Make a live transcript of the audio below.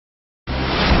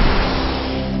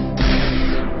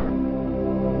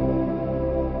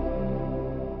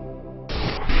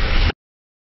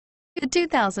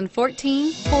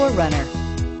2014 4runner.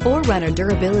 4runner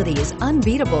durability is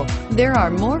unbeatable. There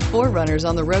are more 4runners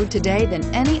on the road today than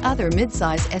any other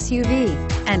midsize SUV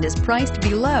and is priced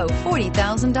below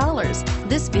 $40,000.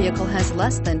 This vehicle has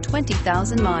less than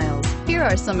 20,000 miles. Here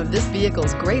are some of this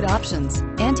vehicle's great options: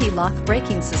 anti-lock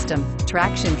braking system,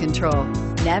 traction control,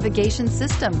 navigation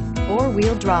system,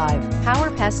 four-wheel drive,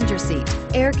 power passenger seat,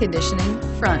 air conditioning,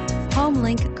 front,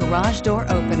 HomeLink garage door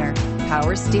opener,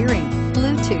 power steering,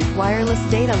 Bluetooth wireless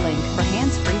data link for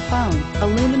hands-free phone,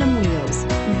 aluminum wheels.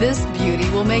 This beauty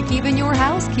will make even your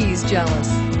house keys jealous.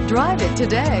 Drive it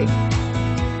today.